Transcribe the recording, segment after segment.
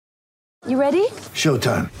You ready?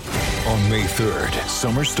 Showtime. On May 3rd,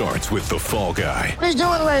 summer starts with The Fall Guy. Let's do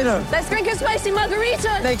it later. Let's drink a spicy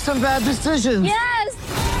margarita. Make some bad decisions. Yes.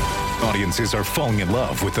 Audiences are falling in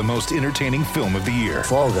love with the most entertaining film of the year.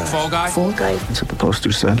 Fall Guy. Fall Guy? Fall Guy. That's what the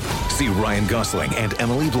poster said. See Ryan Gosling and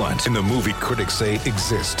Emily Blunt in the movie critics say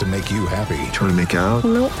exists to make you happy. Trying to make it out?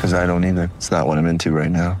 Nope. Because I don't either. It's not what I'm into right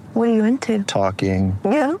now. What are you into? Talking.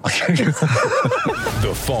 Yeah.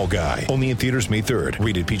 The Fall Guy. Only in theaters May 3rd.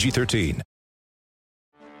 Rated PG-13.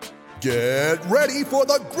 Get ready for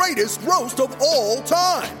the greatest roast of all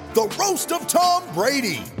time. The Roast of Tom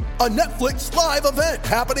Brady. A Netflix live event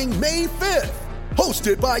happening May 5th.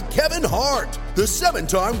 Hosted by Kevin Hart. The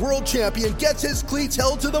 7-time world champion gets his cleats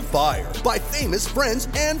held to the fire by famous friends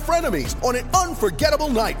and frenemies on an unforgettable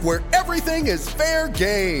night where everything is fair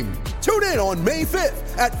game. Tune in on May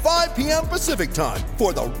 5th at 5 p.m. Pacific time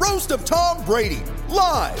for the Roast of Tom Brady.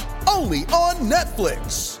 Live only on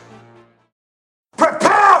Netflix.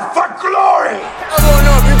 Prepare for glory! I wanna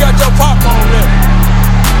know if you got your popcorn ready.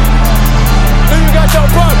 Do you got your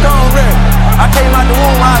popcorn ready? I came out the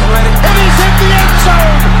womb, I was ready. And he's hit the end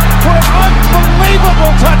zone for an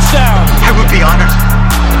unbelievable touchdown. I would be honored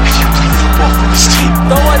if you played football for this team.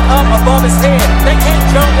 Throw it up above his head. They can't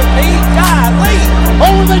jump at me. Golly.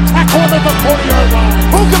 Oh, they tackle him at the 40-yard line.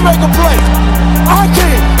 Who can make a play? I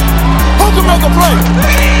can. Who can make a play?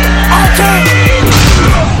 I can.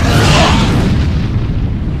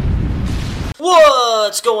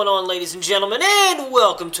 What's going on, ladies and gentlemen, and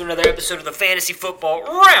welcome to another episode of the Fantasy Football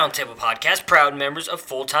Roundtable Podcast, proud members of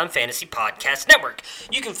Full-Time Fantasy Podcast Network.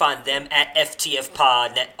 You can find them at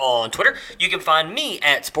FTFPodNet on Twitter. You can find me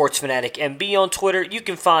at SportsFanaticMB on Twitter. You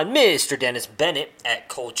can find Mr. Dennis Bennett at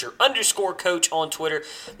Culture_Coach on Twitter.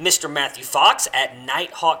 Mr. Matthew Fox at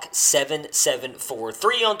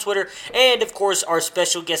Nighthawk7743 on Twitter. And, of course, our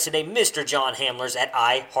special guest today, Mr. John Hamlers at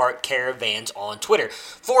iHeartCaravans on Twitter.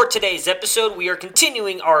 For today's episode, we are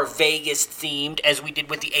continuing our Vegas themed as we did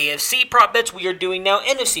with the AFC prop bets. We are doing now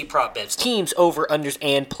NFC prop bets, teams, over, unders,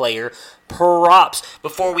 and player props.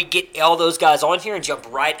 Before we get all those guys on here and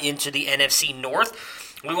jump right into the NFC North,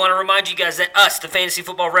 we want to remind you guys that us, the Fantasy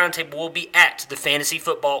Football Roundtable, will be at the Fantasy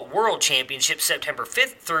Football World Championship September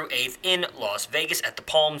 5th through 8th in Las Vegas at the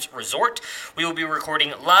Palms Resort. We will be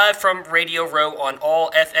recording live from Radio Row on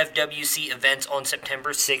all FFWC events on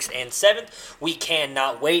September 6th and 7th. We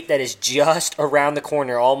cannot wait. That is just around the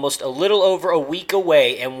corner, almost a little over a week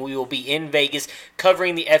away, and we will be in Vegas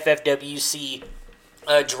covering the FFWC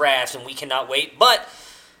drafts, and we cannot wait. But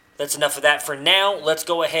that's enough of that for now. Let's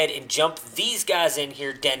go ahead and jump these guys in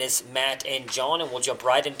here, Dennis, Matt, and John, and we'll jump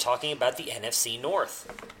right in talking about the NFC North.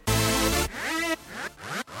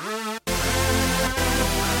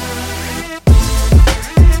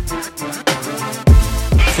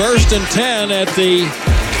 First and 10 at the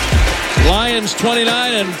Lions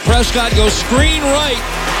 29, and Prescott goes screen right.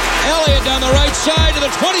 Elliott down the right side to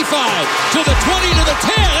the 25, to the 20, to the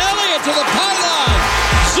 10. Elliott to the pylon.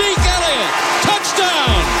 Zeke Elliott,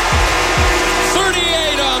 touchdown.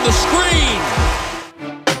 38 on the screen.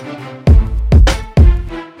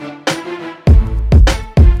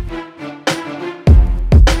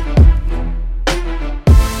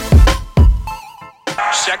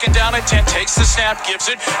 Second down at 10, takes the snap, gives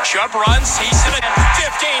it. Chubb runs, he's in the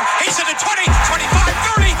 15, he's in the 20, 25,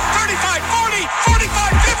 30, 35, 40,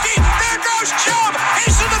 45, 50. There goes Chubb,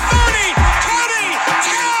 he's in the 30, 20,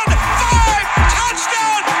 10, 5,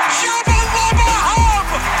 touchdown, Chubba Lubba Hub.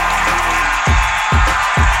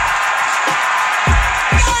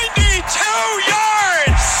 92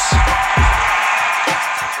 yards.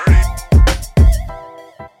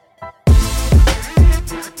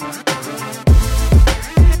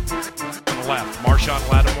 Left. Marshawn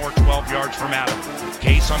Lattimore, 12 yards from Adam.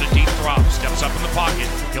 Case on a deep drop, steps up in the pocket.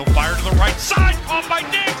 He'll fire to the right side. Caught by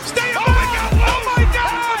Diggs. Stay up. Oh my God! Oh my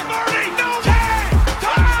God! Marty, no!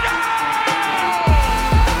 Touchdown!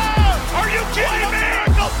 Are you kidding me?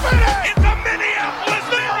 It's a Minneapolis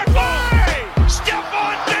Miracle!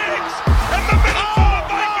 Stephon Diggs and the Minnesota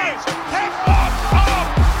Vikings have popped up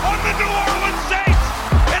on the New Orleans Saints.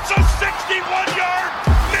 It's a 61-yard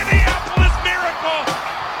Minneapolis Miracle.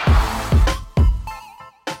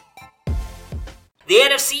 The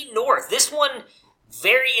NFC North, this one,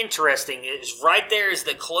 very interesting. It's right there is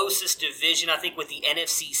the closest division, I think, with the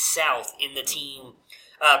NFC South in the team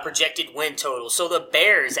projected win total. So the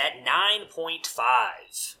Bears at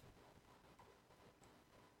 9.5.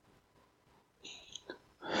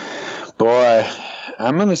 Boy,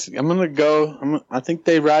 I think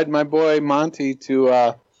they ride my boy Monty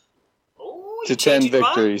to 10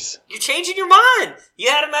 victories. You're changing your mind. You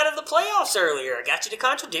had him out of the playoffs earlier. I got you to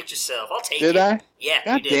contradict yourself. I'll take it. Did I? Yeah,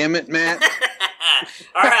 God damn it, Matt.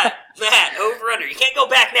 All right, Matt, over under. You can't go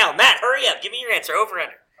back now. Matt, hurry up. Give me your answer. Over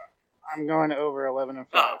under. I'm going over 11-5.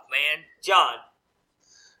 Oh, man. John.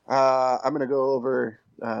 I'm going to go over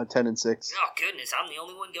 10-6. Oh, goodness. I'm the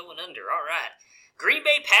only one going under. All right. Green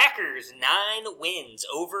Bay Packers, 9 wins.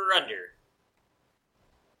 Over or under?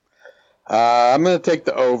 I'm going to take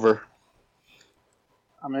the over.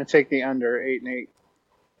 I'm going to take the under, 8-8.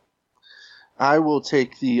 I will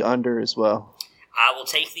take the under as well. I will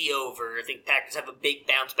take the over. I think Packers have a big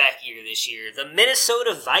bounce back year this year. The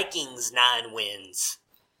Minnesota Vikings, 9 wins.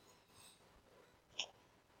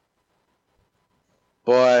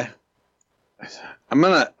 Boy, I'm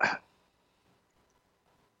going to...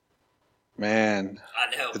 Man.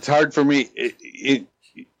 I know. It's hard for me.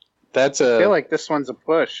 That's a... I feel like this one's a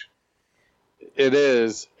push. It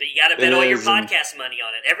is. But you got to bet all your podcast money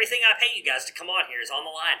on it. Everything I pay you guys to come on here is on the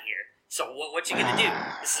line here. So what you gonna do?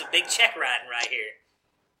 This is a big check riding right here.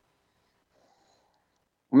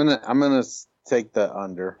 I'm gonna take the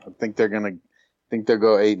under. I think they'll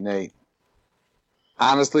go 8-8.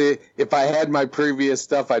 Honestly, if I had my previous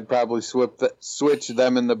stuff, I'd probably switch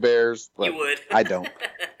them and the Bears. But you would. I don't.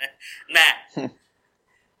 Matt.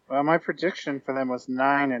 Well, my prediction for them was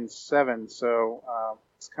 9-7, so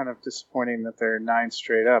it's kind of disappointing that they're 9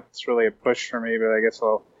 straight up. It's really a push for me, but I guess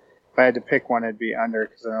if I had to pick one, it'd be under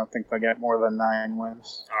because I don't think they'll get more than 9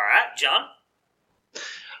 wins. All right, John?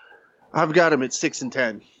 I've got them at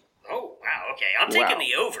 6-10. Oh, wow, okay. I'm taking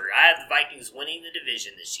the over. I have the Vikings winning the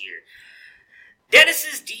division this year.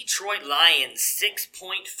 Dennis's Detroit Lions,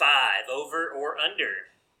 6.5, over or under?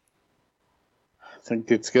 I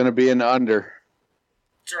think it's going to be an under.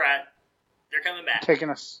 That's all right. They're coming back. Taking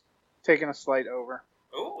a slight over.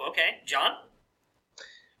 Oh, okay. John?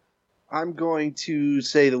 I'm going to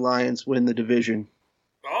say the Lions win the division.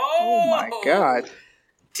 Oh my God.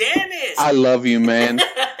 Dennis! I love you, man.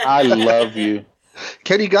 I love you.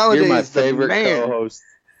 Kenny Galladay You're my is the favorite man. co-host.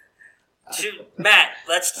 Matt,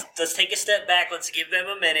 let's take a step back. Let's give them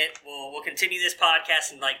a minute. We'll continue this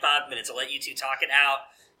podcast in like 5 minutes. I'll let you two talk it out.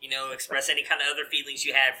 Express any kind of other feelings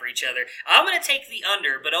you have for each other. I'm going to take the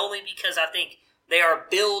under, but only because I think they are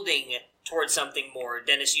building towards something more.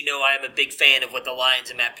 Dennis, I am a big fan of what the Lions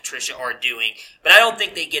and Matt Patricia are doing, but I don't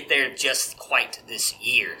think they get there just quite this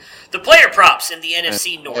year. The player props in the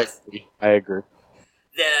NFC North. I agree.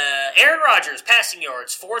 The Aaron Rodgers passing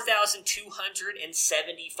yards,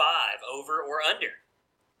 4,275, over or under?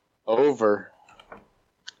 Over.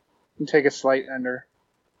 You take a slight under.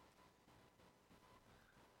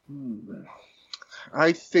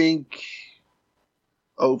 I think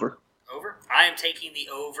over. Over? I am taking the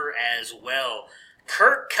over as well.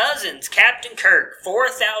 Kirk Cousins, Captain Kirk,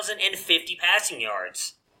 4,050 passing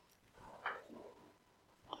yards.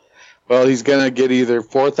 Well, he's going to get either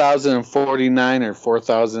 4,049 or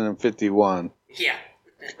 4,051. Yeah.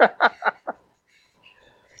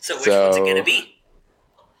 So which one's it going to be?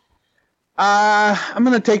 I'm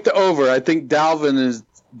going to take the over. I think Dalvin's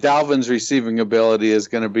receiving ability is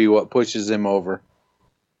going to be what pushes him over.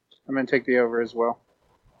 I'm going to take the over as well.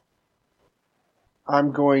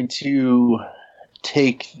 I'm going to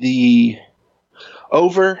take the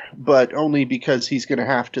over, but only because he's going to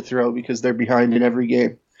have to throw because they're behind in every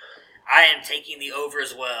game. I am taking the over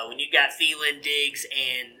as well. When you've got Thielen, Diggs,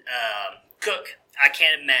 and Cook, I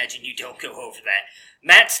can't imagine you don't go over that.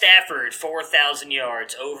 Matt Stafford, 4,000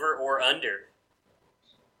 yards, over or under?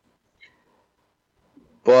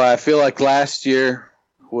 Boy, I feel like last year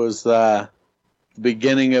was the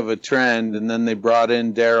beginning of a trend, and then they brought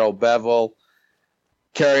in Darrell Bevel.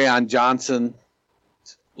 Kerryon Johnson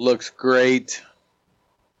looks great,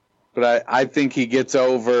 but I think he gets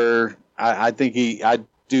over. I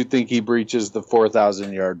do think he breaches the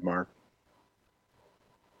 4,000-yard mark.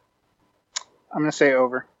 I'm going to say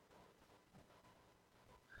over.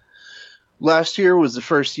 Last year was the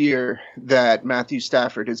first year that Matthew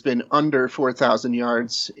Stafford has been under 4,000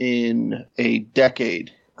 yards in a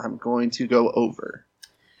decade. I'm going to go over.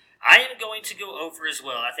 I am going to go over as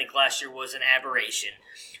well. I think last year was an aberration.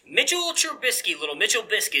 Mitchell Trubisky, little Mitchell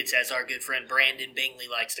Biscuits, as our good friend Brandon Bingley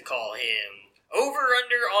likes to call him. Over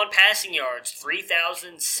under on passing yards,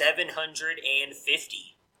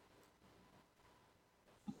 3,750.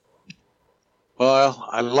 Well,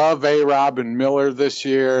 I love A-Rob and Miller this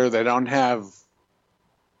year. They don't have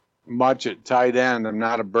much at tight end. I'm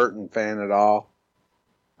not a Burton fan at all.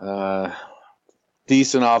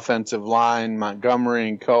 Decent offensive line. Montgomery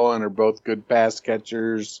and Cohen are both good pass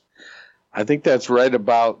catchers. I think that's right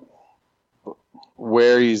about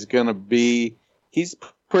where he's going to be. He's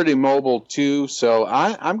pretty mobile too, so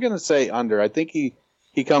I'm going to say under. I think he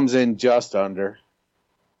comes in just under.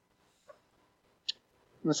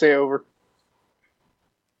 going to say over.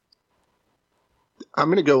 I'm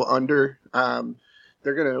going to go under.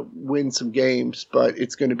 They're going to win some games, but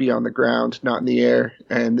it's going to be on the ground, not in the air,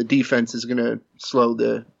 and the defense is going to slow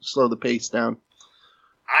the pace down.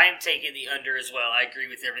 I am taking the under as well. I agree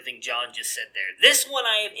with everything John just said there. This one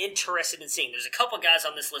I am interested in seeing. There's a couple guys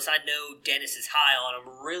on this list I know Dennis is high on. I'm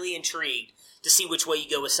really intrigued to see which way you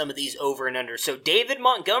go with some of these over and under. So David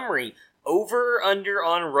Montgomery, over or under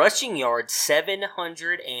on rushing yards,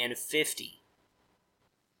 750.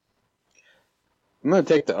 I'm going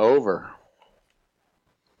to take the over.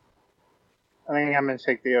 I think I'm going to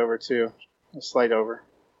take the over, too. A slight over.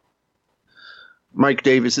 Mike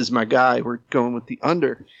Davis is my guy. We're going with the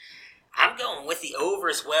under. I'm going with the over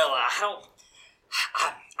as well. I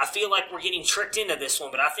feel like we're getting tricked into this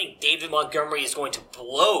one, but I think David Montgomery is going to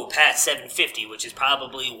blow past 750, which is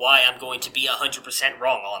probably why I'm going to be 100%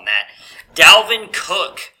 wrong on that. Dalvin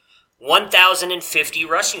Cook, 1,050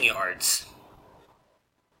 rushing yards.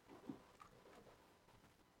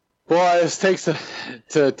 Boy, this takes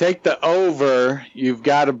to take the over, you've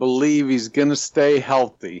got to believe he's going to stay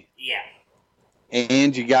healthy. Yeah.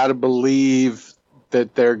 And you got to believe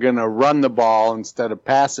that they're going to run the ball instead of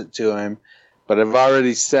pass it to him. But I've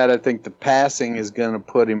already said I think the passing is going to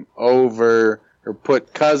put him over, or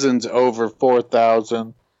put Cousins over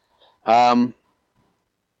 4,000. I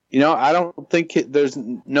don't think there's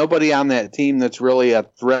nobody on that team that's really a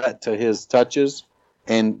threat to his touches.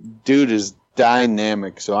 And dude is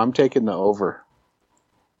dynamic, so I'm taking the over.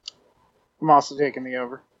 I'm also taking the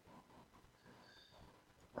over.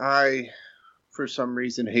 I, for some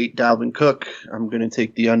reason, hate Dalvin Cook. I'm going to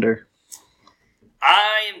take the under.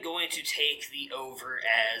 I am going to take the over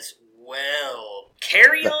as well.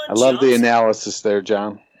 Carry on. I love the analysis there,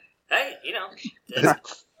 John. Hey, I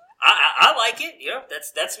like it.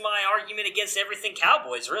 That's my argument against everything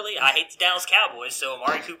Cowboys. Really, I hate the Dallas Cowboys. So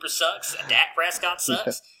Amari Cooper sucks. Dak Prescott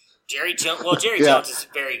sucks. Jerry Jones is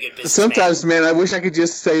a very good businessman. Sometimes, man, I wish I could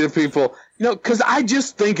just say to people, because I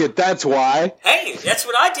just think it. That's why. Hey, that's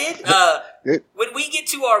what I did. When we get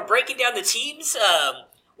to our breaking down the teams,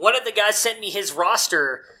 one of the guys sent me his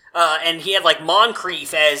roster, and he had like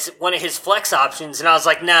Moncrief as one of his flex options, and I was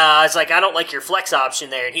like, I don't like your flex option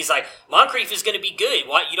there. And he's like, Moncrief is going to be good.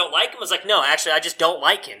 What, you don't like him? I was like, no, actually, I just don't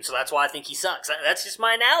like him, so that's why I think he sucks. That's just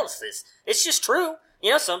my analysis. It's just true.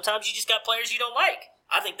 Sometimes you just got players you don't like.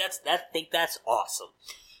 I think that's awesome.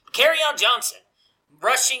 Kerryon Johnson,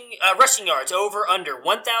 rushing yards over under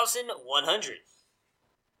 1,100.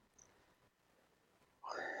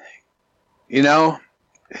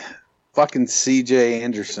 Fucking C.J.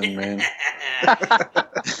 Anderson, man.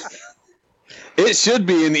 It should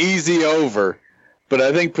be an easy over, but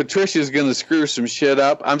I think Patricia's going to screw some shit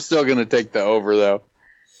up. I'm still going to take the over, though.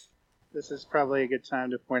 This is probably a good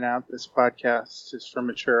time to point out this podcast is for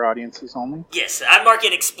mature audiences only. Yes, I mark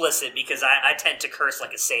it explicit because I tend to curse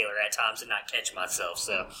like a sailor at times and not catch myself,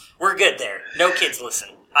 so we're good there. No kids listen,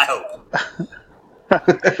 I hope.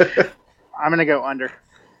 I'm going to go under.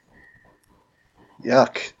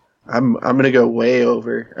 Yuck. I'm going to go way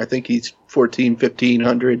over. I think he's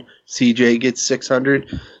 1,500. CJ gets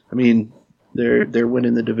 600. I mean, they're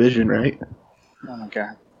winning the division, right? Oh, my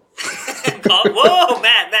God. Whoa,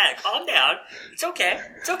 Matt, calm down. It's okay.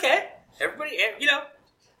 Everybody,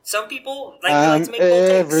 some people like to make bold takes.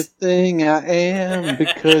 Everything I am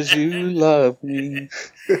because you love me.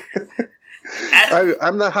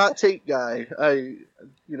 I'm the hot take guy. I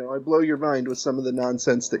blow your mind with some of the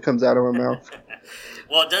nonsense that comes out of my mouth.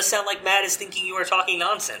 Well, it does sound like Matt is thinking you are talking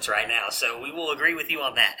nonsense right now, so we will agree with you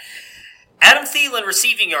on that. Adam Thielen,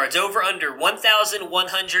 receiving yards over under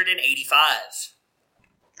 1,185.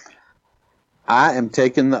 I am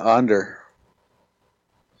taking the under.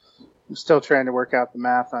 I'm still trying to work out the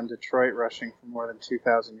math on Detroit rushing for more than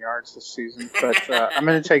 2,000 yards this season, but I'm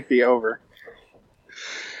going to take the over.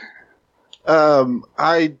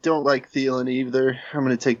 I don't like Thielen either. I'm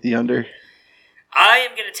going to take the under. I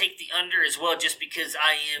am going to take the under as well, just because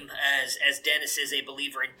I am, as Dennis is, a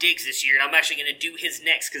believer in Diggs this year, and I'm actually going to do his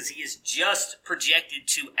next because he is just projected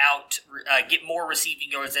to get more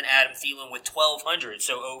receiving yards than Adam Thielen with 1,200,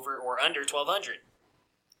 so over or under 1,200.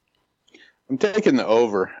 I'm taking the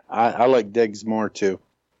over. I like Diggs more too.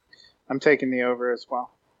 I'm taking the over as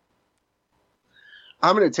well.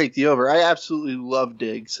 I'm going to take the over. I absolutely love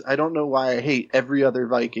Diggs. I don't know why I hate every other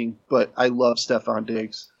Viking, but I love Stephon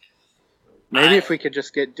Diggs. Maybe if we could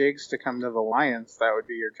just get Diggs to come to the Lions, that would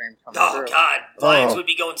be your dream come true. Oh, God. Lions would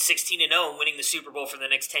be going 16-0 and winning the Super Bowl for the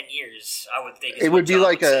next 10 years, I would think. It would be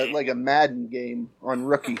like a Madden game on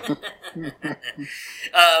rookie. Last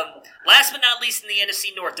but not least in the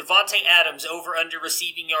NFC North, Devontae Adams over under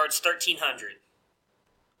receiving yards 1,300.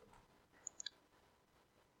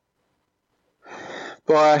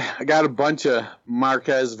 Boy, I got a bunch of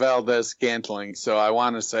Marquez Valdez-Scantling, so I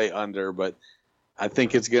want to say under, but I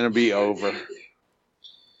think it's going to be over.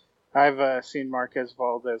 I've seen Marquez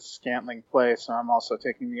Valdez-Scantling play, so I'm also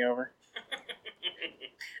taking the over.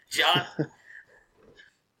 John?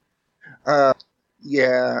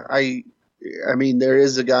 Yeah, I mean, there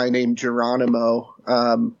is a guy named Geronimo,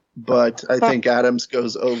 but I think Adams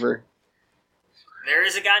goes over. There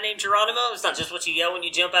is a guy named Geronimo? It's not just what you yell when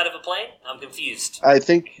you jump out of a plane? I'm confused. I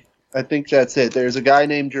think that's it. There's a guy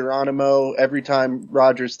named Geronimo. Every time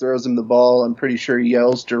Rodgers throws him the ball, I'm pretty sure he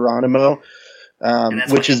yells Geronimo,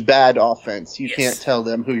 which is bad offense. You can't tell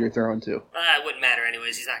them who you're throwing to. It wouldn't matter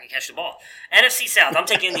anyways. He's not going to catch the ball. NFC South, I'm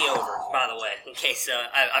taking the over, by the way, in case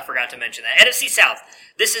I forgot to mention that. NFC South,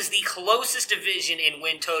 this is the closest division in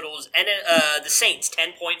win totals, and the Saints,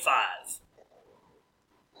 10.5.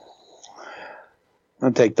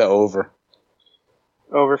 I'll take the over.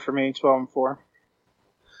 Over for me, 12-4.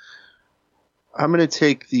 I'm going to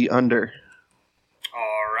take the under.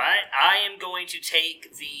 All right. I am going to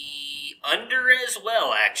take the under as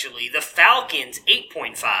well, actually. The Falcons,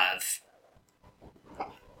 8.5.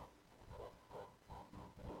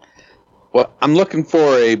 Well, I'm looking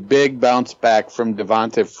for a big bounce back from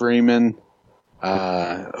Devonta Freeman.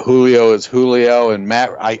 Julio is Julio, and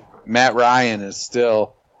Matt Ryan is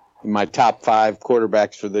still in my top 5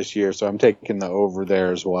 quarterbacks for this year, so I'm taking the over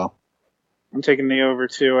there as well. I'm taking the over,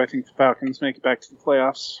 too. I think the Falcons make it back to the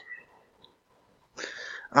playoffs.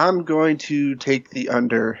 I'm going to take the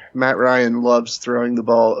under. Matt Ryan loves throwing the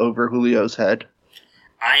ball over Julio's head.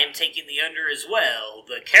 I am taking the under as well.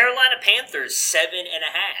 The Carolina Panthers,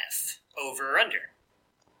 7.5. Over or under?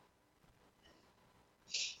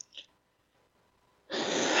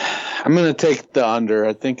 I'm going to take the under.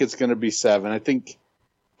 I think it's going to be 7. I think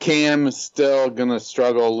Cam is still going to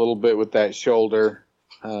struggle a little bit with that shoulder.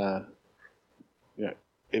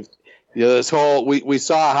 This whole we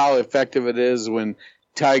saw how effective it is when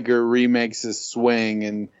Tiger remakes his swing,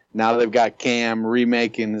 and now they've got Cam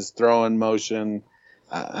remaking his throwing motion.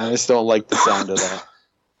 I just don't like the sound of that.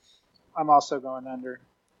 I'm also going under.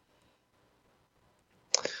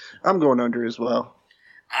 I'm going under as well.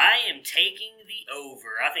 I am taking the over.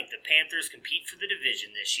 I think the Panthers compete for the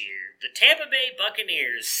division this year. The Tampa Bay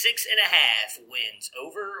Buccaneers, 6.5 wins.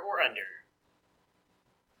 Over or under?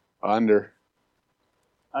 Under.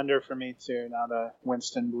 Under for me, too. Not a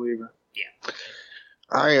Winston believer. Yeah.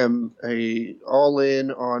 I am all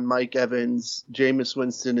in on Mike Evans. Jameis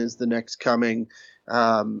Winston is the next coming.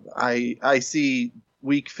 I see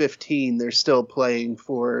week 15, they're still playing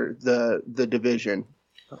for the division.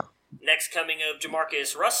 Next coming of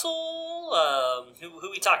Jamarcus Russell. Who are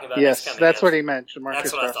we talking about? Yes, next coming that's of? what he meant. Jamarcus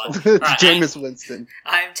That's what Russell. I thought. Right, Jameis Winston.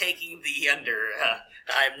 I'm taking the under.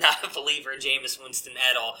 I'm not a believer in Jameis Winston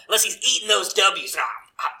at all. Unless he's eating those W's.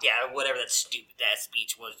 Yeah, whatever that stupid-ass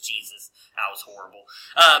speech was. Jesus, that was horrible.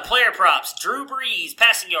 Player props. Drew Brees,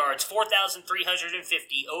 passing yards,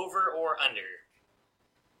 4,350. Over or under?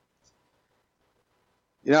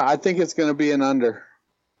 Yeah, I think it's going to be an under.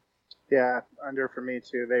 Yeah, under for me,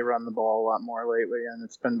 too. They run the ball a lot more lately, and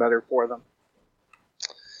it's been better for them.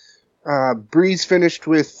 Breeze finished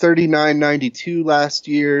with 39.92 last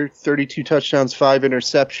year, 32 touchdowns, 5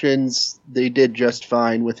 interceptions. They did just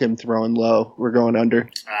fine with him throwing low. We're going under.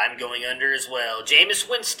 I'm going under as well. Jameis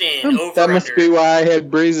Winston, over That must under. be why I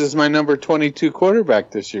had Breeze as my number 22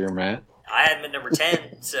 quarterback this year, Matt. I had him at number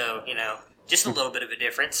 10, so, just a little bit of a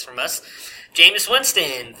difference from us. Jameis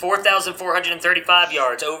Winston, 4,435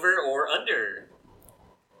 yards. Over or under?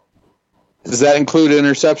 Does that include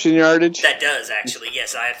interception yardage? That does, actually.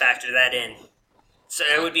 Yes, I have factored that in. So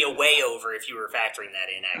it would be a way over if you were factoring that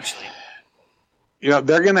in, actually.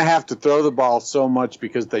 They're going to have to throw the ball so much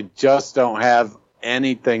because they just don't have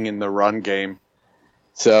anything in the run game.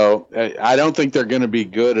 So I don't think they're going to be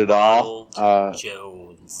good at all.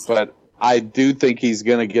 Jones. But I do think he's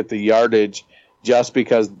going to get the yardage just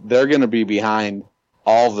because they're going to be behind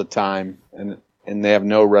all the time, and they have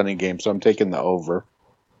no running game. So I'm taking the over.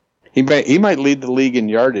 He might lead the league in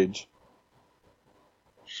yardage.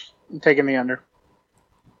 I'm taking the under.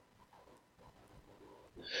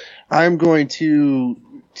 I'm going to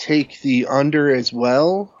take the under as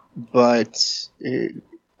well, but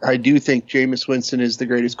I do think Jameis Winston is the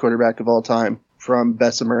greatest quarterback of all time from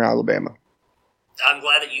Bessemer, Alabama. I'm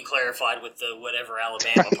glad that you clarified with the whatever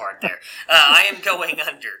Alabama part there. I am going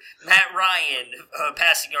under. Matt Ryan,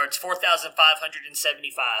 passing yards,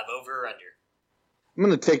 4,575. Over or under? I'm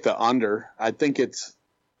going to take the under. I think it's,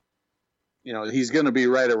 he's going to be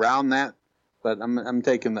right around that, but I'm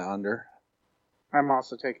taking the under. I'm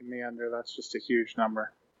also taking the under. That's just a huge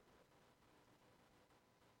number.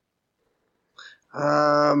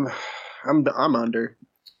 I'm under.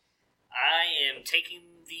 I am taking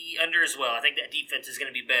the under as well. I think that defense is going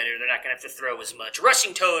to be better. They're not going to have to throw as much.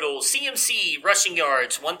 Rushing totals, CMC, rushing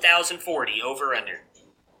yards, 1,040, over under.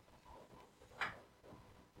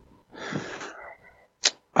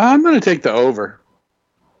 I'm going to take the over.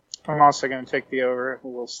 I'm also going to take the over, a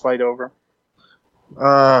little slight over.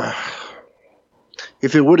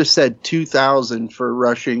 If it would have said 2,000 for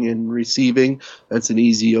rushing and receiving, that's an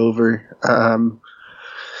easy over.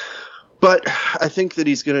 But I think that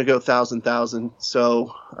he's going to go 1,000,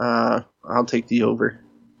 so I'll take the over.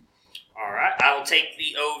 All right, I'll take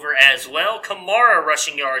the over as well. Kamara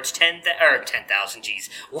rushing yards, 10,000, geez,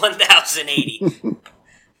 1,080.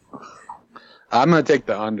 I'm going to take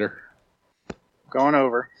the under. Going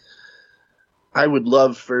over. I would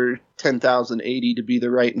love for 10,080 to be the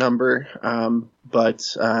right number,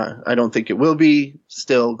 but I don't think it will be.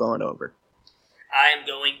 Still going over. I am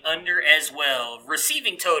going under as well.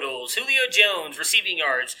 Receiving totals, Julio Jones, receiving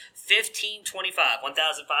yards, 1,525,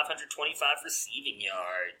 1,525 receiving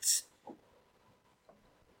yards.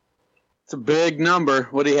 It's a big number.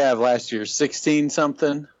 What did he have last year? 16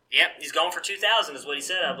 something? Yep, he's going for 2,000 is what he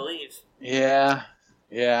said, I believe. Yeah.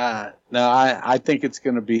 No, I think it's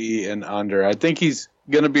going to be an under. I think he's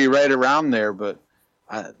going to be right around there, but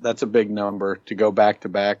that's a big number to go back to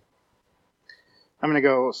back. I'm going to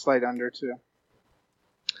go slight under, too.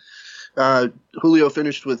 Julio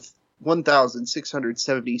finished with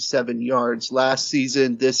 1,677 yards last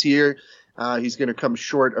season. This year, he's going to come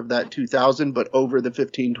short of that 2,000, but over the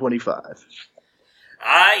 1,525.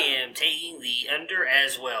 I am taking the under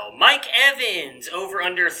as well. Mike Evans, over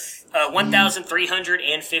under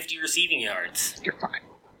 1,350 receiving yards. You're fine.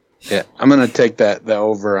 Yeah, I'm going to take the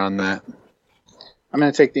over on that. I'm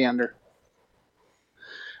going to take the under.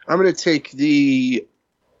 I'm going to take the...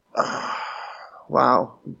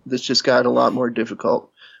 wow, this just got a lot more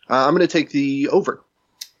difficult. I'm going to take the over.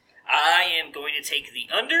 I am going to take the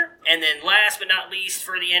under. And then last but not least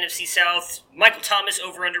for the NFC South, Michael Thomas,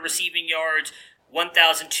 over under receiving yards,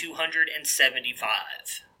 1,275.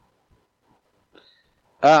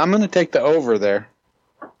 I'm going to take the over there.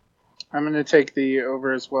 I'm going to take the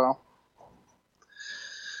over as well.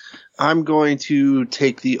 I'm going to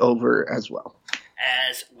take the over as well.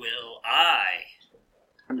 As will I.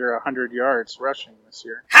 Under 100 yards rushing this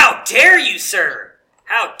year. How dare you, sir?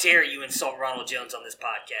 How dare you insult Ronald Jones on this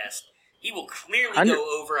podcast? He will clearly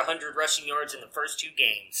go over 100 rushing yards in the first two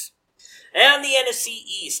games. And the NFC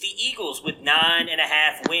East, the Eagles with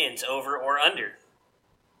 9.5 wins, over or under.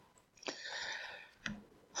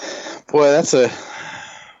 Boy, that's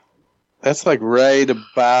like right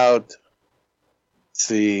about, let's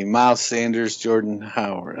see, Miles Sanders, Jordan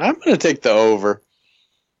Howard. I'm going to take the over.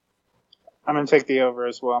 I'm going to take the over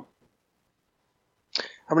as well.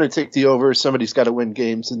 I'm going to take the over. Somebody's got to win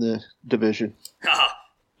games in the division.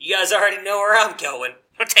 You guys already know where I'm going.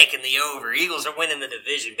 I'm taking the over. Eagles are winning the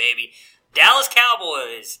division, baby. Dallas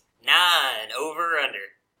Cowboys, 9, over or under.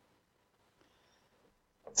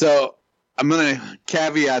 So I'm going to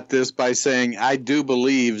caveat this by saying I do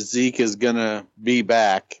believe Zeke is going to be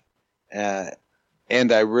back. And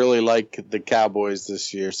I really like the Cowboys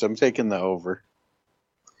this year, so I'm taking the over.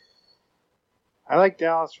 I like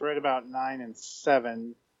Dallas right about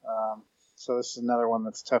 9-7. So this is another one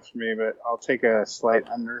that's tough for me, but I'll take a slight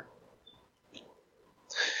under.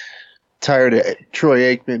 Tired of Troy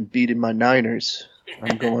Aikman beating my Niners.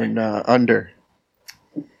 I'm going under.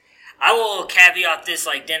 I will caveat this,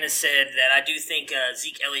 like Dennis said, that I do think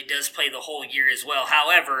Zeke Elliott does play the whole year as well.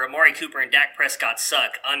 However, Amari Cooper and Dak Prescott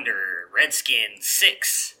suck. Under. Redskins,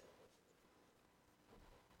 6.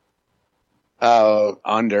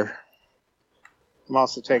 Under. I'm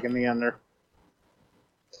also taking the under.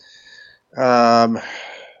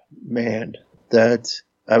 Man, that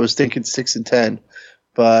I was thinking 6 and 10,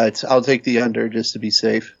 but I'll take the under just to be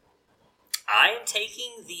safe. I am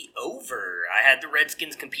taking the over. I had the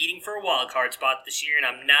Redskins competing for a wild card spot this year, and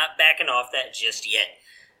I'm not backing off that just yet.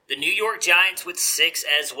 The New York Giants with 6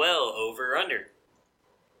 as well, over or under.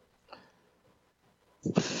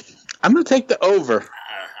 I'm going to take the over.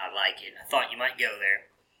 I like it. I thought you might go there.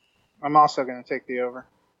 I'm also going to take the over.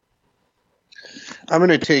 I'm going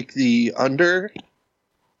to take the under.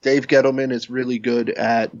 Dave Gettleman is really good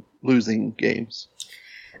at losing games.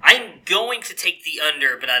 I'm going to take the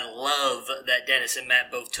under, but I love that Dennis and Matt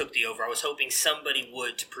both took the over. I was hoping somebody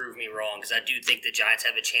would to prove me wrong, because I do think the Giants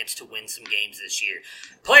have a chance to win some games this year.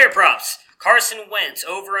 Player props. Carson Wentz,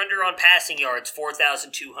 over-under on passing yards,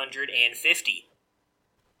 4,250.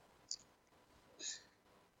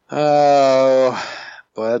 Oh,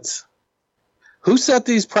 but Who set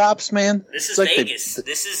these props, man? This is Vegas.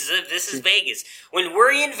 This is Vegas. When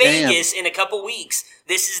we're in Vegas in a couple weeks,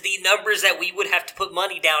 this is the numbers that we would have to put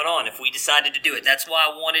money down on if we decided to do it. That's why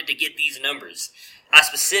I wanted to get these numbers. I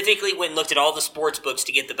specifically went and looked at all the sports books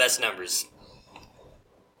to get the best numbers.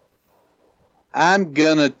 I'm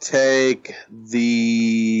going to take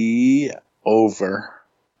the over.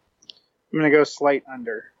 I'm going to go slight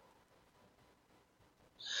under.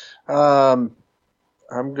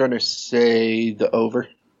 I'm going to say the over.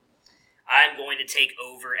 I'm going to take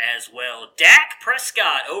over as well. Dak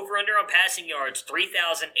Prescott, over under on passing yards,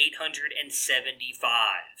 3,875.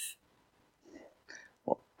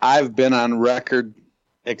 Well, I've been on record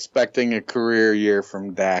expecting a career year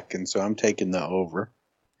from Dak, and so I'm taking the over.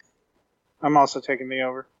 I'm also taking the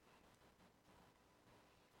over.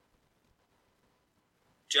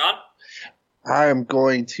 John? I'm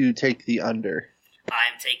going to take the under.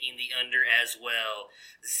 I'm taking the under as well.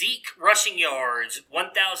 Zeke rushing yards,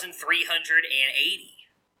 1,380.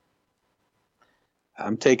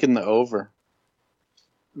 I'm taking the over.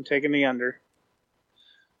 I'm taking the under.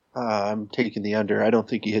 I'm taking the under. I don't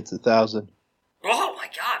think he hits 1,000. Oh my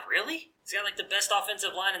God, really? He's got like the best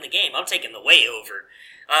offensive line in the game. I'm taking the way over.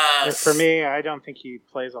 For me, I don't think he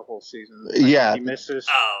plays a whole season. Yeah. He misses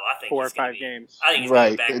I think 4 or 5 games. I think he's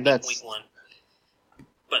going back in week 1.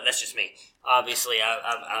 But that's just me. Obviously,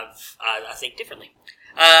 I think differently.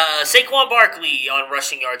 Saquon Barkley on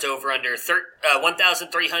rushing yards over under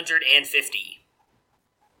 1,350.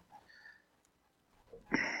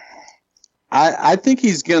 I think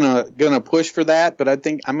he's gonna push for that, but I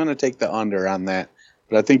think I'm gonna take the under on that.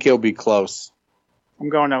 But I think he'll be close. I'm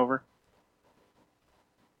going over.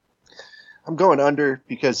 I'm going under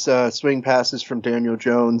because swing passes from Daniel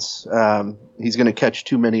Jones. He's going to catch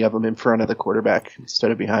too many of them in front of the quarterback instead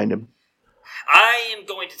of behind him. I am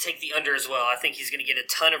going to take the under as well. I think he's going to get a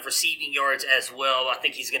ton of receiving yards as well. I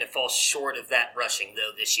think he's going to fall short of that rushing,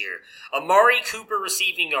 though, this year. Amari Cooper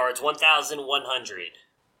receiving yards, 1,100.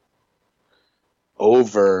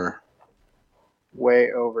 Over.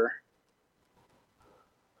 Way over.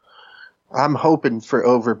 I'm hoping for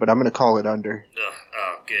over, but I'm going to call it under.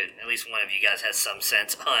 Oh, good. At least one of you guys has some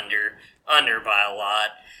sense. Under by a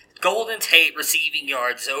lot. Golden Tate receiving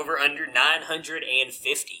yards over under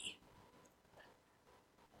 950.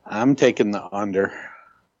 I'm taking the under.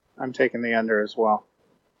 I'm taking the under as well.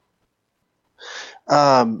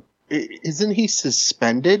 Isn't he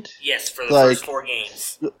suspended? Yes, for the first 4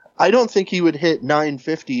 games. I don't think he would hit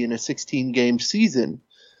 950 in a 16-game season.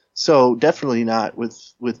 So definitely not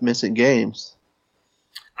with missing games.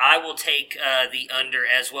 I will take the under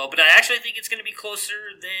as well, but I actually think it's going to be closer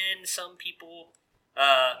than some people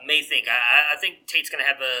may think. I think Tate's going to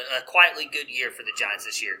have a quietly good year for the Giants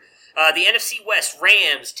this year. The NFC West,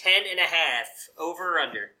 Rams, 10.5, over or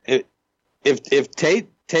under. If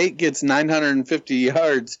Tate gets 950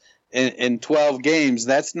 yards in 12 games,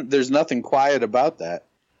 there's nothing quiet about that.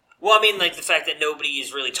 Well, I mean, like the fact that nobody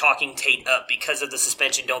is really talking Tate up because of the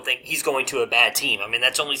suspension, don't think he's going to a bad team. I mean,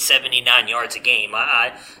 that's only 79 yards a game.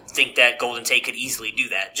 I think that Golden Tate could easily do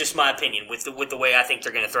that. Just my opinion with the way I think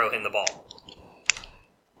they're going to throw him the ball.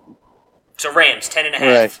 So Rams, 10.5,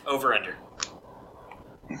 right. Over under.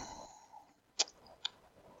 I'm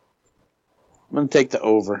going to take the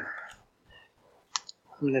over.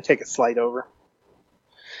 I'm going to take a slight over.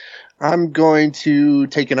 I'm going to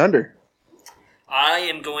take an under. I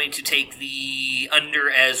am going to take the under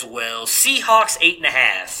as well. Seahawks,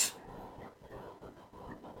 8.5.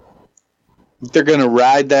 They're going to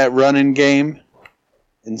ride that running game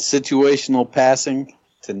in situational passing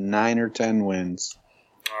to 9 or 10 wins.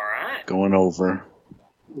 All right. Going over.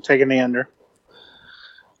 I'm taking the under.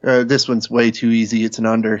 This one's way too easy. It's an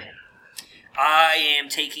under. I am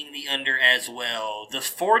taking the under as well. The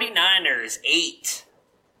 49ers, 8.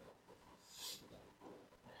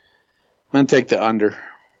 I'm going to take the under.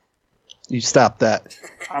 You stop that.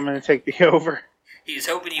 I'm going to take the over. He was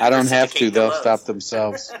hoping you I don't have to. They'll stop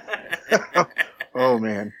themselves. Oh,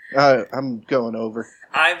 man. I'm going over.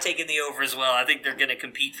 I'm taking the over as well. I think they're going to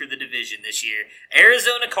compete for the division this year.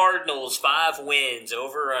 Arizona Cardinals, 5 wins,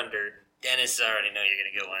 over or under. Dennis, I already know you're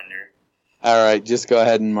going to go under. All right, just go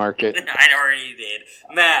ahead and mark it. I already did.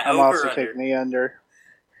 Matt, I'm over also under. taking the under.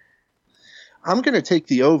 I'm going to take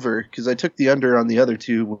the over because I took the under on the other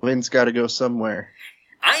 2. Wins got to go somewhere.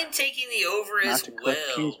 I'm taking the over Not as to Cliff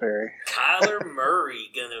well. Kingsbury. Kyler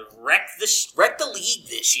Murray going to wreck the league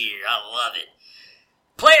this year. I love it.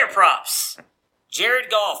 Player props.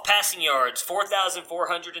 Jared Goff, passing yards,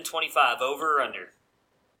 4,425, over or under?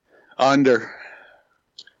 Under.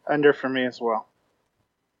 Under for me as well.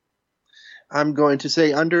 I'm going to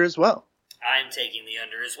say under as well. I'm taking the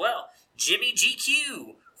under as well. Jimmy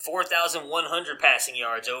GQ, 4,100 passing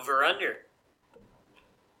yards, over or under?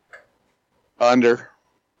 Under.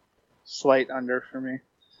 Slight under for me.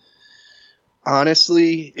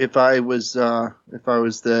 Honestly, if I was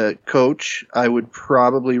the coach, I would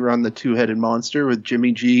probably run the two-headed monster with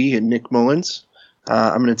Jimmy G and Nick Mullins.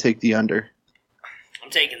 I'm going to take the under.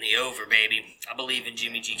 I'm taking the over, baby. I believe in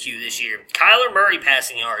Jimmy GQ this year. Kyler Murray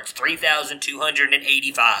passing yards,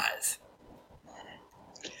 3,285.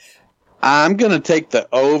 I'm going to take the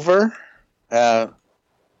over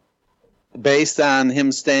based on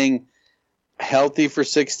him staying healthy for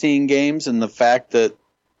 16 games and the fact that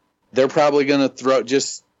they're probably going to throw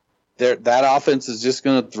that offense is just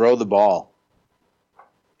going to throw the ball.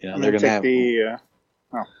 You know, they're going to have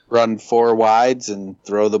run 4 wides and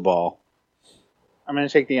throw the ball. I'm going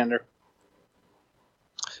to take the under.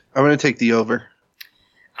 I'm going to take the over.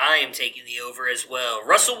 I am taking the over as well.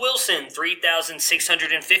 Russell Wilson,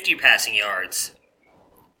 3,650 passing yards.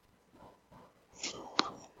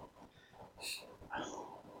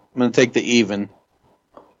 I'm going to take the even.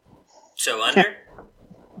 So under?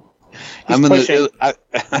 I'm going to. I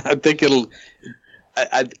think it'll.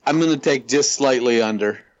 I'm going to take just slightly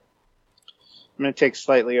under. I'm going to take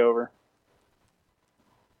slightly over.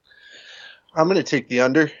 I'm going to take the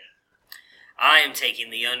under. I am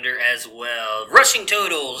taking the under as well. Rushing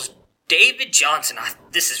totals, David Johnson.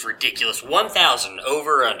 This is ridiculous. 1,000,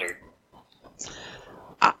 over or under?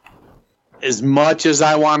 As much as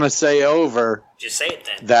I want to say over, just say it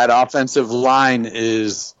then. That offensive line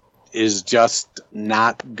is just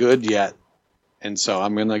not good yet. And so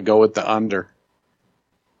I'm going to go with the under.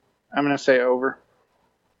 I'm going to say over.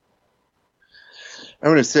 I'm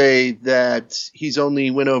going to say that he's only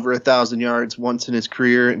went over 1,000 yards once in his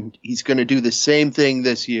career, and he's going to do the same thing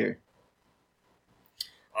this year.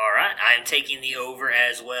 All right, I am taking the over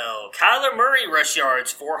as well. Kyler Murray rush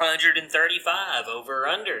yards, 435, over or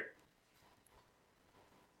under?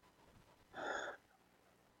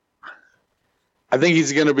 I think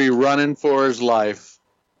he's going to be running for his life,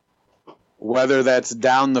 whether that's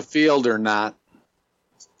down the field or not.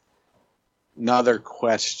 Another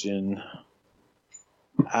question.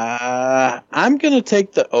 I'm going to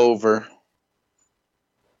take the over.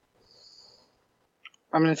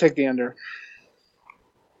 I'm going to take the under.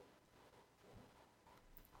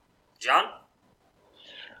 John?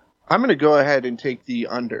 I'm going to go ahead and take the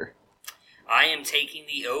under. I am taking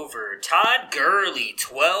the over. Todd Gurley,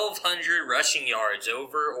 1,200 rushing yards,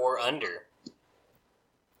 over or under?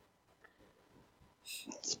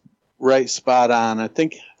 Right spot on. I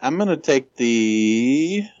think I'm going to take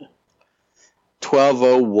the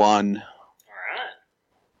 1,201. All right.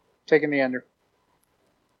 Taking the under.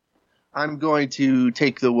 I'm going to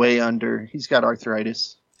take the way under. He's got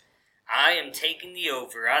arthritis. I am taking the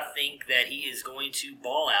over. I think that he is going to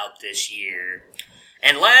ball out this year.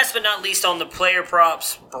 And last but not least on the player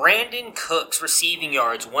props, Brandon Cooks receiving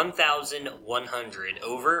yards, 1,100,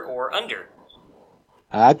 over or under?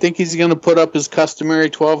 I think he's going to put up his customary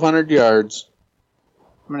 1,200 yards.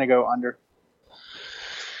 I'm going to go under.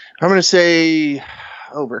 I'm going to say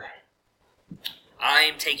over. I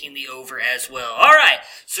am taking the over as well. All right,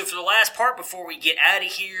 so for the last part before we get out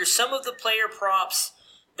of here, some of the player props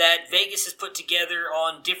that Vegas has put together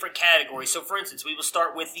on different categories. So, for instance, we will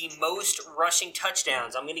start with the most rushing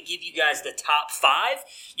touchdowns. I'm going to give you guys the top 5.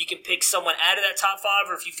 You can pick someone out of that top 5,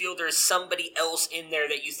 or if you feel there's somebody else in there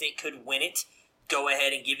that you think could win it, go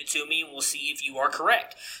ahead and give it to me, and we'll see if you are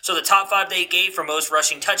correct. So the top 5 they gave for most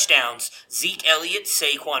rushing touchdowns: Zeke Elliott,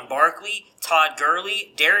 Saquon Barkley, Todd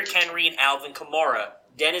Gurley, Derrick Henry, and Alvin Kamara.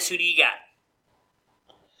 Dennis, who do you got?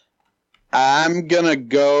 I'm going to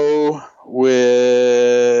go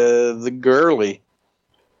with the Gurley.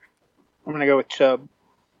 I'm going to go with Chubb.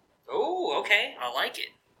 Oh, okay. I like it.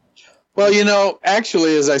 Well, you know,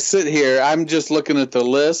 actually, as I sit here, I'm just looking at the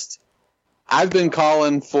list. I've been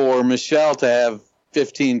calling for Michelle to have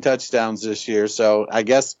 15 touchdowns this year, so I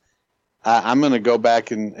guess I'm going to go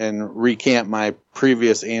back and recant my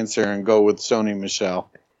previous answer and go with Sony Michel.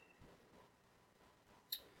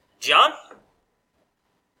 John?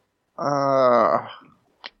 I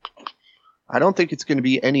don't think it's going to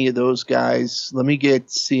be any of those guys. Let me get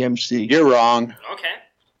CMC. You're wrong. Okay.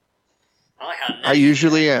 I like how I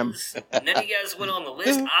usually am. None of you guys went on the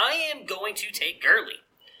list. I am going to take Gurley.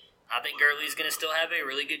 I think Gurley's going to still have a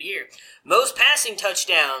really good year. Most passing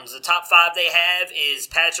touchdowns, the top 5 they have is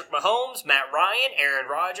Patrick Mahomes, Matt Ryan, Aaron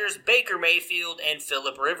Rodgers, Baker Mayfield, and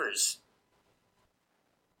Phillip Rivers.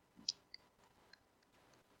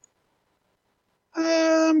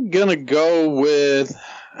 I'm going to go with,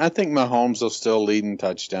 I think Mahomes will still lead in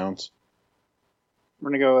touchdowns. I'm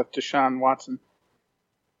going to go with Deshaun Watson.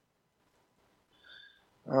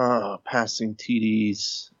 Passing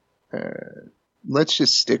TDs. Let's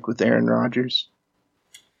just stick with Aaron Rodgers.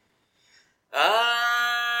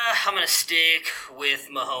 I'm going to stick with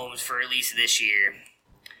Mahomes for at least this year.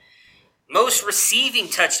 Most receiving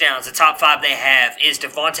touchdowns, the top 5 they have is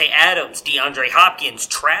Devontae Adams, DeAndre Hopkins,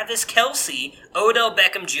 Travis Kelce, Odell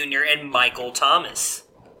Beckham Jr., and Michael Thomas.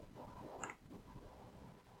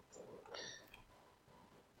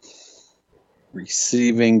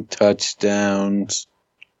 Receiving touchdowns.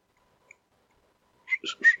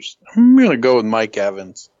 I'm going to go with Mike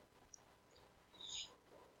Evans.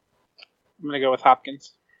 I'm going to go with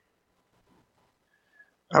Hopkins.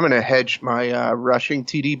 I'm going to hedge my rushing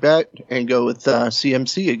TD bet and go with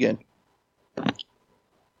CMC again. And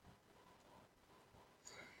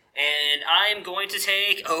I'm going to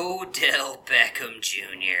take Odell Beckham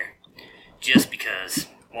Jr. Just because.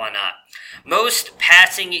 Why not? Most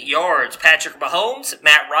passing yards, Patrick Mahomes,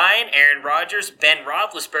 Matt Ryan, Aaron Rodgers, Ben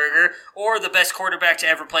Roethlisberger, or the best quarterback to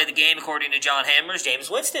ever play the game, according to John Hamler's Jameis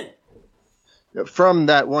Winston. From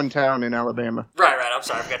that one town in Alabama. Right. I'm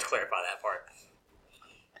sorry, I forgot to clarify that part.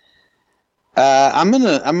 I'm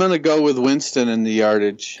gonna go with Winston in the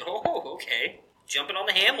yardage. Oh, okay. Jumping on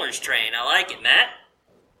the Hamler's train. I like it, Matt.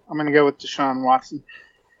 I'm going to go with Deshaun Watson.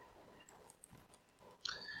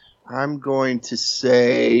 I'm going to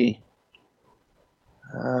say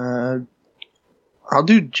I'll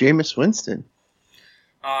do Jameis Winston.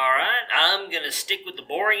 All right, I'm going to stick with the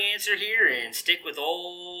boring answer here and stick with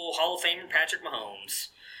old Hall of Famer Patrick Mahomes.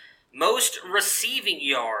 Most receiving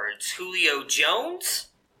yards, Julio Jones,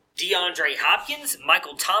 DeAndre Hopkins,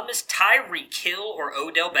 Michael Thomas, Tyreek Hill, or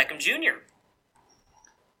Odell Beckham Jr.?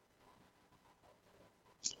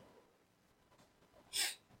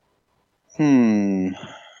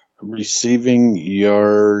 Receiving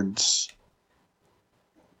yards.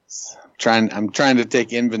 I'm trying to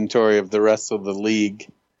take inventory of the rest of the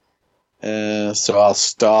league. So I'll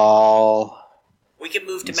stall. We can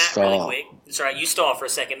move to Matt really quick. It's all right, you stall for a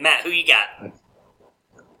second. Matt, who you got?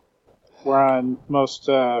 We're on most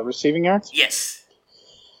receiving yards? Yes.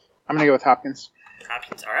 I'm going to go with Hopkins.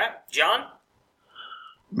 Hopkins, all right. John?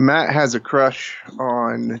 Matt has a crush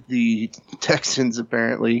on the Texans,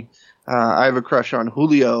 apparently. I have a crush on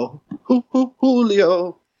Julio.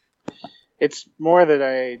 Julio. It's more that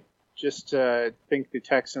I just think the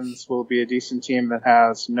Texans will be a decent team that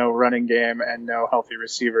has no running game and no healthy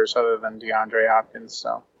receivers other than DeAndre Hopkins.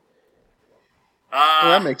 So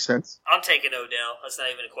well, that makes sense. I'm taking Odell. That's not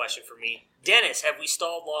even a question for me. Dennis, have we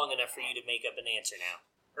stalled long enough for you to make up an answer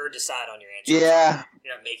now, or decide on your answer? Yeah.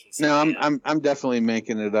 You're not making something No, I'm definitely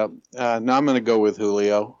making it up. No, I'm going to go with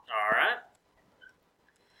Julio. All right.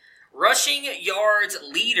 Rushing yards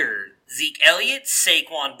leader, Zeke Elliott,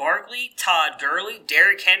 Saquon Barkley, Todd Gurley,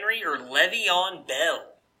 Derrick Henry, or Le'Veon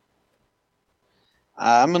Bell?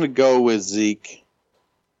 I'm going to go with Zeke.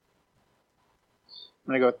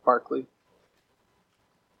 I'm going to go with Barkley.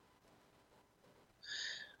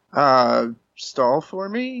 Stall for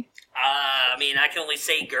me? I mean, I can only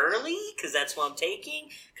say Gurley, because that's what I'm taking,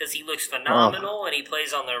 because he looks phenomenal, and he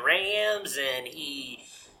plays on the Rams, and he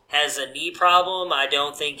has a knee problem I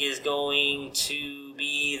don't think is going to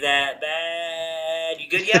be that bad. You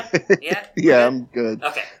good, yeah? Yeah? Yeah, I'm good.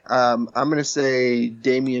 Okay. I'm going to say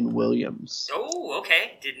Damian Williams. Oh,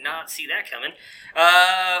 okay. Did not see that coming.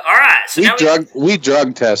 All right. So we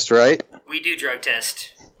drug test, right? We do drug test.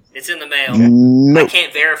 It's in the mail. Nope. I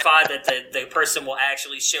can't verify that the person will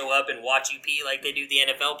actually show up and watch you pee like they do the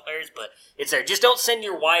NFL players, but it's there. Just don't send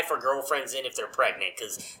your wife or girlfriends in if they're pregnant,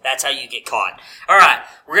 because that's how you get caught. All right,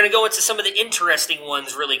 we're going to go into some of the interesting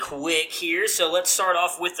ones really quick here. So let's start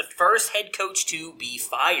off with the first head coach to be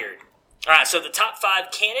fired. All right, so the top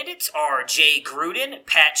 5 candidates are Jay Gruden,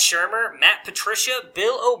 Pat Shurmur, Matt Patricia,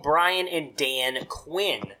 Bill O'Brien, and Dan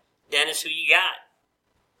Quinn. Dennis, who you got?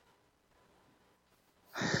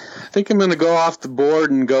 I think I'm going to go off the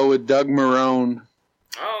board and go with Doug Marrone.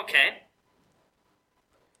 Oh, okay.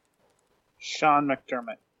 Sean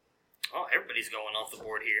McDermott. Oh, everybody's going off the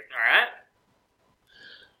board here.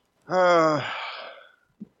 All right.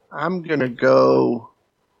 I'm going to go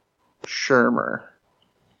Shurmur.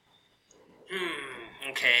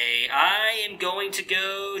 Okay, I am going to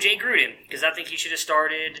go Jay Gruden, because I think he should have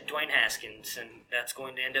started Dwayne Haskins, and that's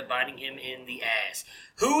going to end up biting him in the ass.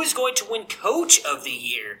 Who is going to win Coach of the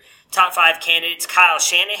Year? Top 5 candidates: Kyle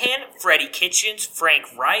Shanahan, Freddie Kitchens, Frank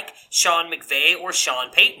Reich, Sean McVay, or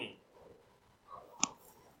Sean Payton?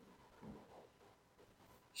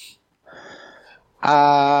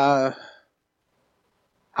 I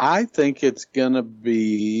think it's going to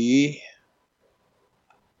be...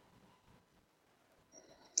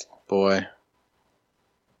 Boy.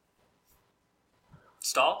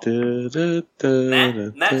 Stahl?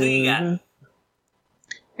 Matt, who you got?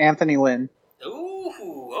 Anthony Lynn.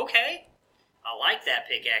 Ooh, okay. I like that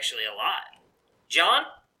pick actually a lot. John?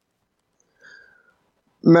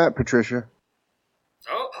 Matt Patricia.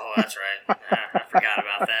 Oh, that's right. I forgot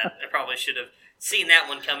about that. I probably should have seen that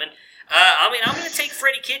one coming. I'm going to take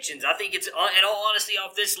Freddie Kitchens. I think it's, in all honesty,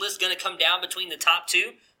 off this list, going to come down between the top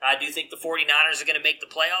two. I do think the 49ers are going to make the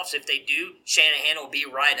playoffs. If they do, Shanahan will be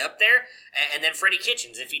right up there. And then Freddie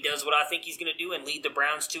Kitchens, if he does what I think he's going to do and lead the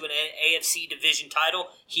Browns to an AFC division title,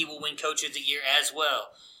 he will win Coach of the Year as well.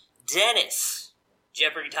 Dennis.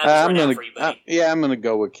 Jeopardy time is running out for you, buddy. I'm gonna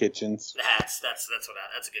go with Kitchens. That's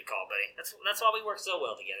a good call, buddy. That's why we work so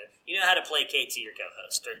well together. You know how to play KT, your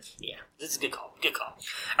co-host. Yeah, this is a good call. Good call.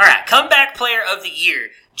 All right, comeback player of the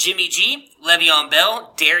year: Jimmy G, Le'Veon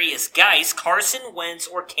Bell, Darius Geis, Carson Wentz,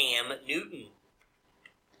 or Cam Newton.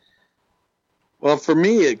 Well, for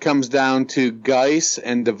me, it comes down to Geis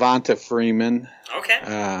and Devonta Freeman. Okay.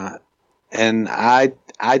 And I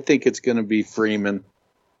think it's going to be Freeman.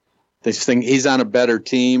 They think he's on a better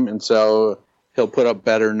team, and so he'll put up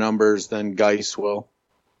better numbers than Geis will.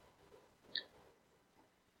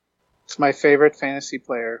 It's my favorite fantasy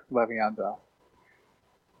player, Le'Veon Bell.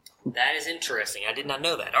 That is interesting. I did not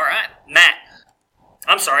know that. All right, Matt.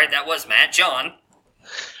 I'm sorry, that was Matt. John.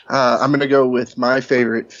 I'm going to go with my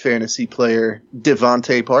favorite fantasy player,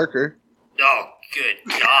 Devontae Parker. Oh, good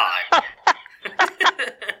God.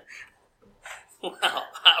 Wow,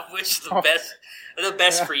 I wish the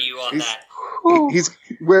best for you on that.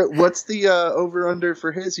 What's the over-under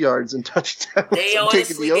for his yards and touchdowns? They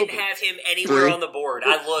honestly didn't have him anywhere on the board.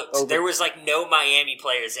 I looked. There was no Miami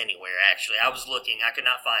players anywhere, actually. I was looking. I could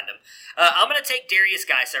not find them. I'm going to take Darius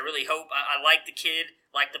Geis. I really hope. I like the kid,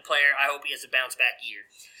 like the player. I hope he has a bounce-back year.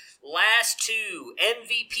 Last two,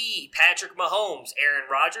 MVP, Patrick Mahomes, Aaron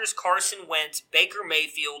Rodgers, Carson Wentz, Baker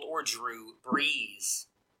Mayfield, or Drew Brees.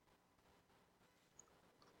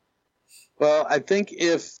 Well, I think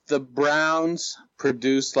if the Browns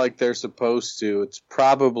produce like they're supposed to, it's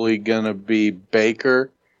probably going to be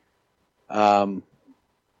Baker. But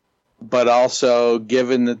also,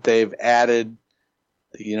 given that they've added,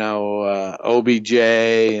 OBJ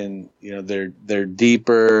and, they're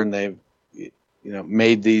deeper and they've,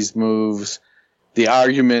 made these moves, the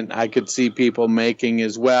argument I could see people making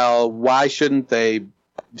is, well, why shouldn't they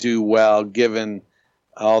do well given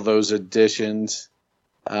all those additions?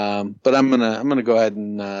 But I'm gonna go ahead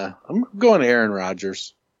and I'm going Aaron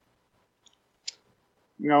Rodgers.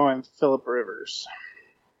 I'm going Phillip Rivers.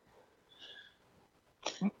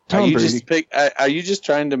 Are you just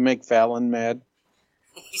trying to make Fallon mad?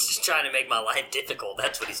 He's just trying to make my life difficult.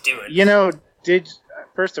 That's what he's doing.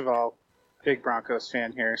 First of all, big Broncos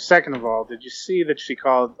fan here. Second of all, did you see that she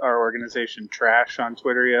called our organization trash on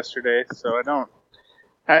Twitter yesterday? So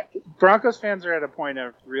Broncos fans are at a point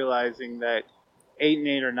of realizing that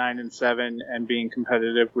 8-8 or 9-7 and being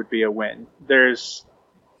competitive would be a win. There's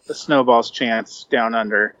a snowball's chance down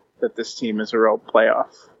under that this team is a real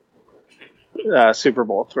playoff Super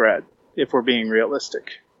Bowl threat, if we're being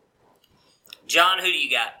realistic. John, who do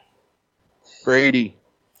you got? Brady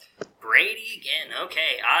again.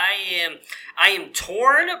 Okay, I am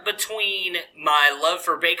torn between my love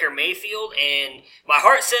for Baker Mayfield and my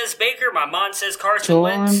heart says Baker, my mind says Carson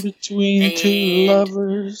Wentz. Torn between two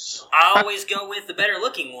lovers. I always go with the better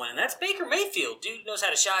looking one, and that's Baker Mayfield. Dude knows how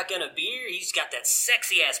to shotgun a beer. He's got that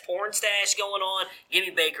sexy ass porn stash going on. Give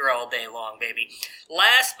me Baker all day long, baby.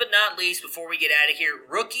 Last but not least, before we get out of here,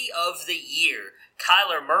 Rookie of the Year: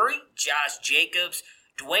 Kyler Murray, Josh Jacobs,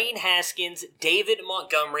 Dwayne Haskins, David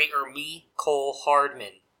Montgomery, or me, Cole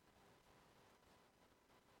Hardman?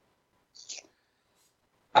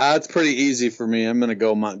 It's pretty easy for me. I'm going to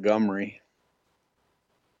go Montgomery.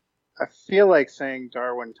 I feel like saying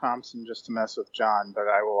Darwin Thompson just to mess with John, but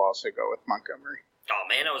I will also go with Montgomery. Oh,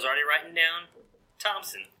 man, I was already writing down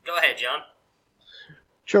Thompson. Go ahead, John.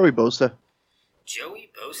 Joey Bosa.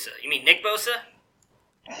 Joey Bosa. You mean Nick Bosa?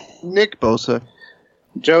 Nick Bosa.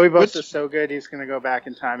 Joey Bosa's so good, he's going to go back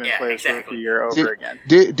in time and play his rookie year over again.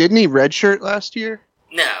 Didn't he redshirt last year?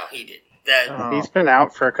 No, he didn't. He's been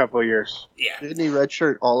out for a couple of years. Yeah. Didn't he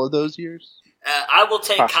redshirt all of those years? I will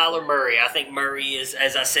take Kyler Murray. I think Murray is,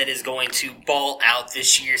 as I said, is going to ball out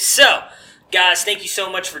this year. So, guys, thank you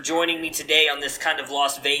so much for joining me today on this kind of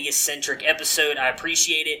Las Vegas-centric episode. I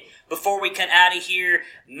appreciate it. Before we cut out of here,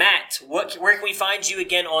 Matt, where can we find you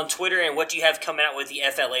again on Twitter, and what do you have coming out with the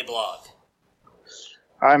FLA blog?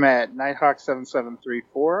 I'm at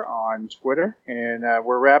Nighthawk7734 on Twitter, and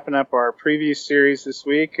we're wrapping up our preview series this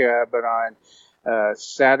week. But on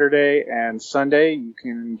Saturday and Sunday, you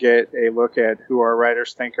can get a look at who our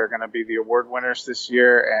writers think are going to be the award winners this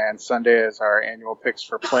year, and Sunday is our annual picks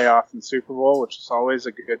for playoff and Super Bowl, which is always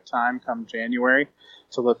a good time come January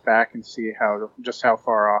to look back and see just how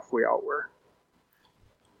far off we all were.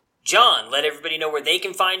 John, let everybody know where they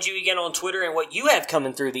can find you again on Twitter and what you have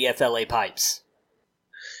coming through the FLA pipes.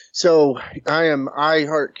 So I am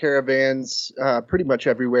iHeart Caravans pretty much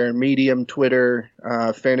everywhere. Medium, Twitter,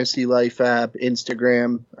 Fantasy Life app,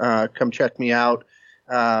 Instagram. Come check me out.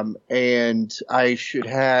 And I should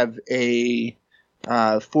have a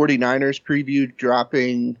 49ers preview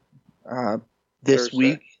dropping this Thursday.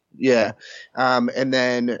 week. Yeah. And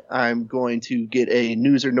then I'm going to get a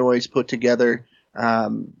News or Noise put together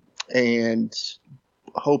and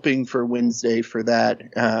hoping for Wednesday for that.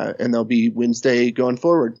 And there'll be Wednesday going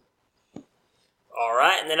forward. All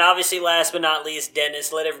right, and then obviously, last but not least,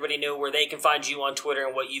 Dennis, let everybody know where they can find you on Twitter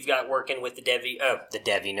and what you've got working with the Devi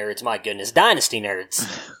Nerds, my goodness, Dynasty Nerds.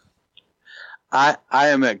 I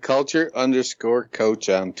am at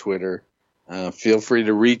culture_coach on Twitter. Feel free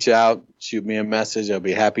to reach out, shoot me a message. I'll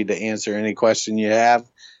be happy to answer any question you have.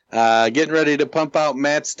 Getting ready to pump out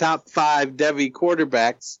Matt's top 5 Devi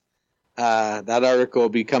quarterbacks. That article will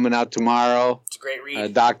be coming out tomorrow. It's a great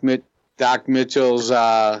read. Doc Mitchell's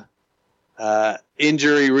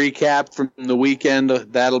injury recap from the weekend,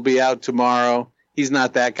 that'll be out tomorrow. He's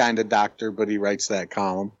not that kind of doctor, but he writes that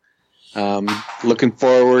column. Looking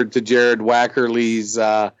forward to Jared Wackerly's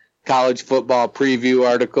college football preview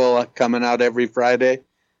article coming out every Friday.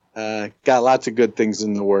 Got lots of good things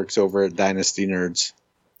in the works over at Dynasty Nerds.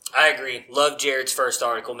 I agree. Love Jared's first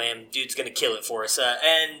article, man. Dude's going to kill it for us.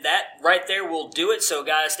 And that right there will do it. So,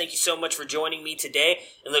 guys, thank you so much for joining me today.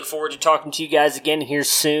 And look forward to talking to you guys again here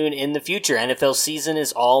soon in the future. NFL season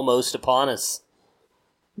is almost upon us.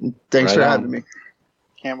 Thanks for having me.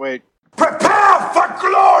 Can't wait. Prepare for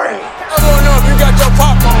glory! I want to know if you got your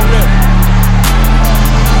popcorn ready.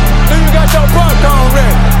 Do you got your popcorn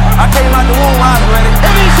ready? I came out the womb, I was ready.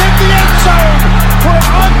 And he's hit the end zone for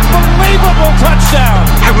an unbelievable touchdown.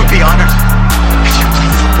 I would be honored if you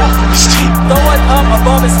played football for this team. Throw it up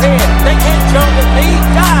above his head. They can't jump with me.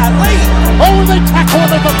 Golly. Oh, they tackle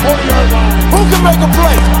him at the 40-yard line. Who can make a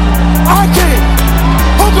play? I can.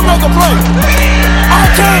 Who can make a play? I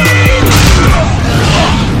can.